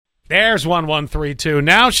There's 1132.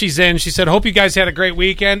 Now she's in. She said, hope you guys had a great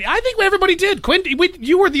weekend. I think everybody did. Quinn,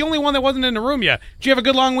 you were the only one that wasn't in the room yet. Did you have a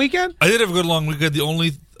good long weekend? I did have a good long weekend. The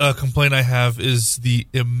only complaint I have is the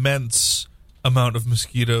immense amount of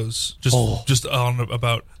mosquitoes just on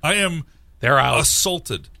about. I am They're out.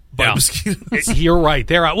 Assaulted by mosquitoes. You're right.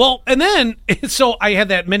 They're out. Well, and then, so I had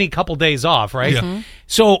that mini couple days off, right? Yeah. Mm-hmm.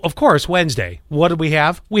 So, of course, Wednesday, what did we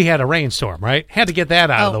have? We had a rainstorm, right? Had to get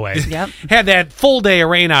that out of the way. Yep. Had that full day of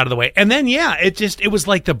rain out of the way. And then, it was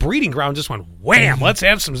like the breeding ground just went wham. Let's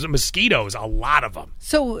have some mosquitoes, a lot of them.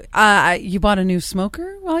 So you bought a new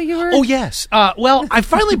smoker while you were? Oh, yes. Well, I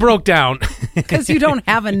finally broke down. Because you don't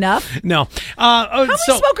have enough? No. How many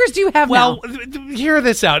smokers do you have now? Well, hear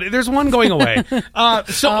this out. There's one going away.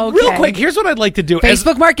 So Okay. real quick, here's what I'd like to do.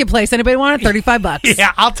 Facebook Marketplace. Anybody want it? $35.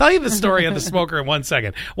 Yeah, I'll tell you the story of the smoker in 1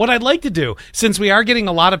 second. What I'd like to do, since we are getting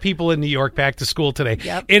a lot of people in New York back to school today,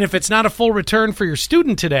 and if it's not a full return for your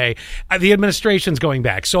student today, the administration's going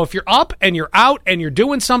back. So if you're up and you're out and you're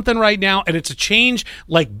doing something right now and it's a change,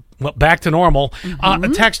 back to normal,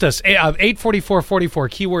 text us, 844-44,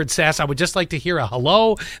 keyword SAS. I would just like to hear a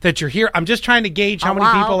hello that you're here. I'm just trying to gauge how many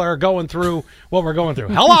people are going through what we're going through.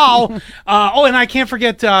 Hello! And I can't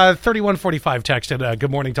forget 3145 texted,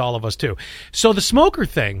 good morning to all of us, too. So the smoker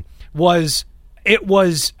thing was,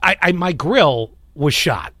 my grill was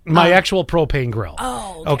shot. My actual propane grill.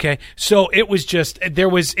 Oh, okay. So it was just, it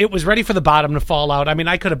was ready for the bottom to fall out. I mean,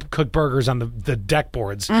 I could have cooked burgers on the deck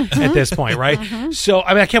boards at this point, right? So,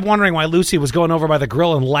 I kept wondering why Lucy was going over by the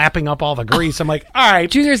grill and lapping up all the grease. I'm like, all right.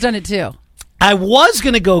 Junior's done it too. I was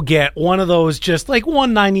going to go get one of those just like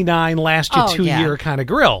 $199 last year, 2 year kind of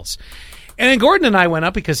grills. And then Gordon and I went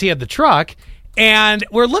up because he had the truck and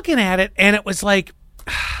we're looking at it and it was like,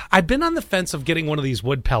 I've been on the fence of getting one of these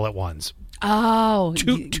wood pellet ones. Oh,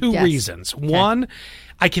 two reasons. Okay. One,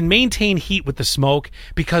 I can maintain heat with the smoke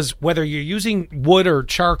because whether you're using wood or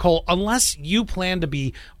charcoal, unless you plan to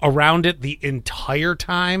be around it the entire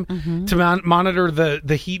time to monitor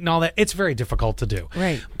the heat and all that, it's very difficult to do.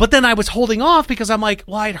 Right. But then I was holding off because I'm like,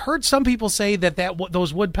 well, I'd heard some people say that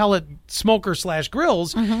those wood pellet smoker /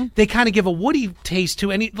 grills, they kind of give a woody taste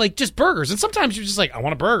to any, like just burgers. And sometimes you're just like, I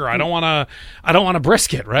want a burger. I don't want a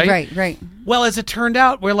brisket, right? Right. Well, as it turned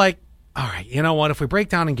out, we're like, all right, you know what? If we break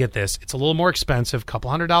down and get this, it's a little more expensive,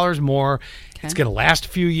 $200 more. Okay. It's going to last a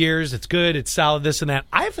few years. It's good. It's solid, this and that.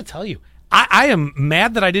 I have to tell you, I am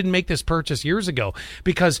mad that I didn't make this purchase years ago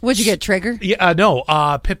because... What'd you get, Traeger? Yeah, no,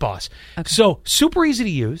 Pit Boss. Okay. So super easy to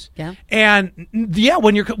use. Yeah. And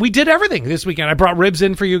we did everything this weekend. I brought ribs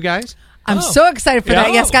in for you guys. I'm so excited for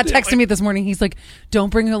that. Yeah, Scott texted me this morning. He's like,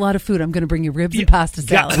 don't bring a lot of food. I'm going to bring you ribs and pasta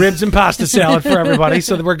salad. Yeah, ribs and pasta salad for everybody.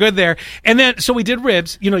 So we're good there. And then, so we did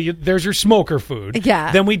ribs. There's your smoker food.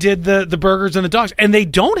 Yeah. Then we did the burgers and the dogs. And they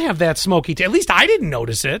don't have that smoky taste. At least I didn't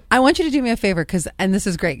notice it. I want you to do me a favor and this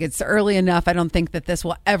is great. It's early enough. I don't think that this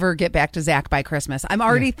will ever get back to Zach by Christmas. I'm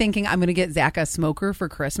already thinking I'm going to get Zach a smoker for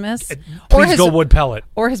Christmas. Please go wood pellet.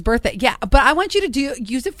 Or his birthday. Yeah. But I want you to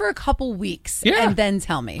use it for a couple weeks and then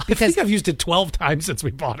tell me. Because I think I've used it 12 times since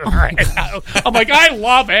we bought it. I'm like, I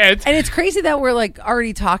love it. And it's crazy that we're like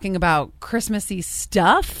already talking about Christmassy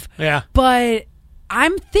stuff. Yeah. But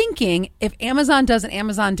I'm thinking if Amazon does an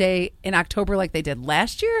Amazon Day in October like they did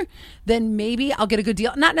last year, then maybe I'll get a good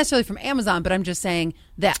deal. Not necessarily from Amazon, but I'm just saying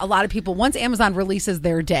that a lot of people, once Amazon releases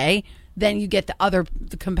their day, then you get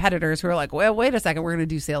the competitors who are like, well, wait a second, we're going to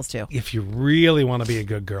do sales too. If you really want to be a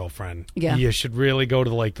good girlfriend, you should really go to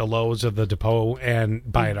the Lowe's or the Depot and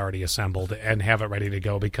buy it already assembled and have it ready to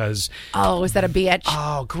go because... Oh, is that a bitch?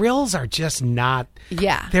 Oh, grills are just not...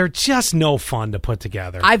 Yeah. They're just no fun to put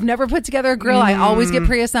together. I've never put together a grill. I always get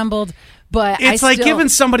pre-assemed. But it's like giving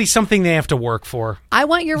somebody something they have to work for. I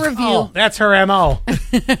want your review. Oh, that's her MO.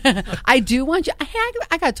 I do want you.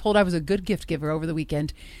 I got told I was a good gift giver over the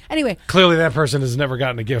weekend. Anyway. Clearly that person has never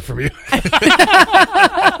gotten a gift from you.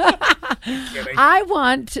 I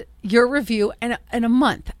want your review in a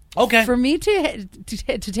month. Okay. For me to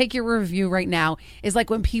take your review right now is like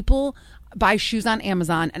when people buy shoes on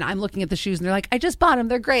Amazon and I'm looking at the shoes and they're like, I just bought them.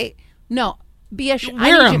 They're great. No. Wear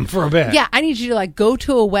them for a bit. Yeah, I need you to go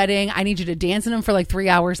to a wedding. I need you to dance in them for 3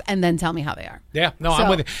 hours and then tell me how they are. Yeah, no, I'm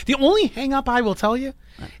with you. The only hang up I will tell you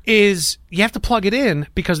is you have to plug it in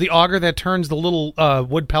because the auger that turns the little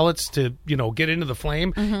wood pellets to get into the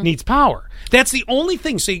flame needs power. That's the only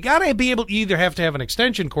thing. So you got to be able to either have to have an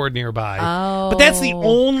extension cord nearby, but that's the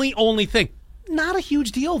only thing. not a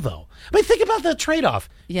huge deal, though. I mean, think about the trade-off.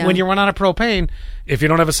 Yeah. When you run out of propane, if you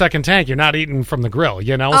don't have a second tank, you're not eating from the grill,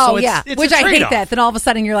 you know? Oh, so it's, yeah. it's Which a I hate trade-off. that. Then all of a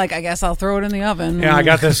sudden you're like, I guess I'll throw it in the oven. Yeah, I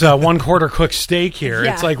got this 1/4 cooked steak here.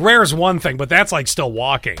 Yeah. It's like rare is one thing, but that's like still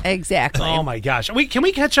walking. Exactly. Oh, my gosh. Can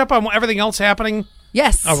we catch up on everything else happening?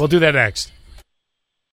 Yes. Oh, we'll do that next.